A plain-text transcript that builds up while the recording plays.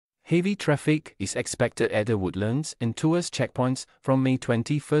Heavy traffic is expected at the Woodlands and Tuas checkpoints from May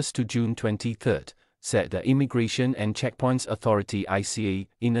 21 to June 23, said the Immigration and Checkpoints Authority ICA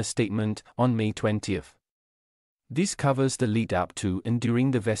in a statement on May 20. This covers the lead up to and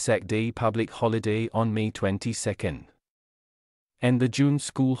during the Vesak Day public holiday on May 22, and the June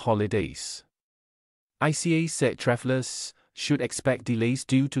school holidays. ICA said travelers should expect delays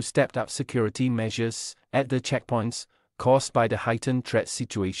due to stepped-up security measures at the checkpoints caused by the heightened threat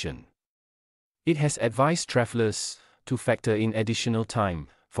situation. It has advised travelers to factor in additional time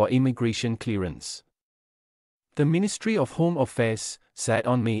for immigration clearance. The Ministry of Home Affairs said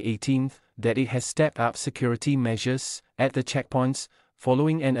on May 18 that it has stepped up security measures at the checkpoints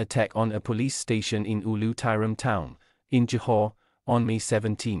following an attack on a police station in Ulu Tiram town, in Johor, on May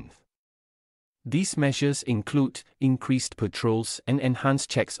 17. These measures include increased patrols and enhanced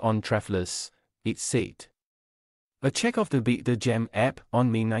checks on travelers, it said. A check of the Beat the Jam app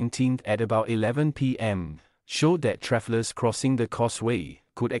on May 19 at about 11 p.m. showed that travelers crossing the causeway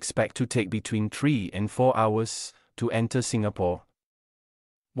could expect to take between 3 and 4 hours to enter Singapore,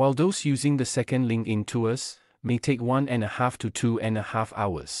 while those using the second link in Tuas may take 1.5 to 2.5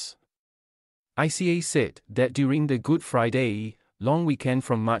 hours. ICA said that during the Good Friday long weekend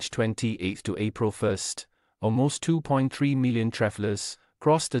from March 28 to April 1, almost 2.3 million travelers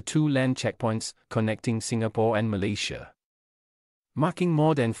crossed the two land checkpoints connecting Singapore and Malaysia, marking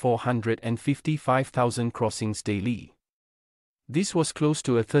more than 455,000 crossings daily. This was close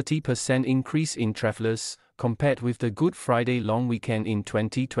to a 30% increase in travelers compared with the Good Friday long weekend in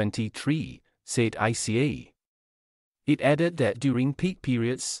 2023, said ICA. It added that during peak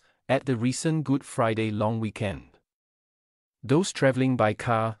periods at the recent Good Friday long weekend, those traveling by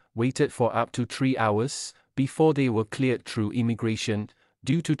car waited for up to 3 hours before they were cleared through immigration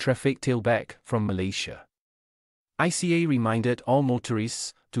due to traffic tailback from Malaysia. ICA reminded all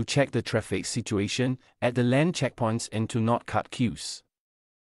motorists to check the traffic situation at the land checkpoints and to not cut queues,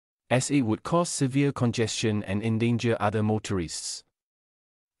 as it would cause severe congestion and endanger other motorists.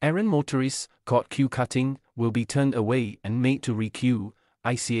 Errant motorists caught queue cutting will be turned away and made to re-queue,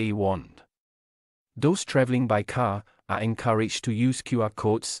 ICA warned. Those traveling by car are encouraged to use QR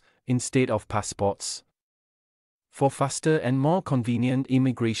codes instead of passports for faster and more convenient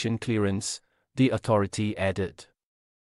immigration clearance, the authority added.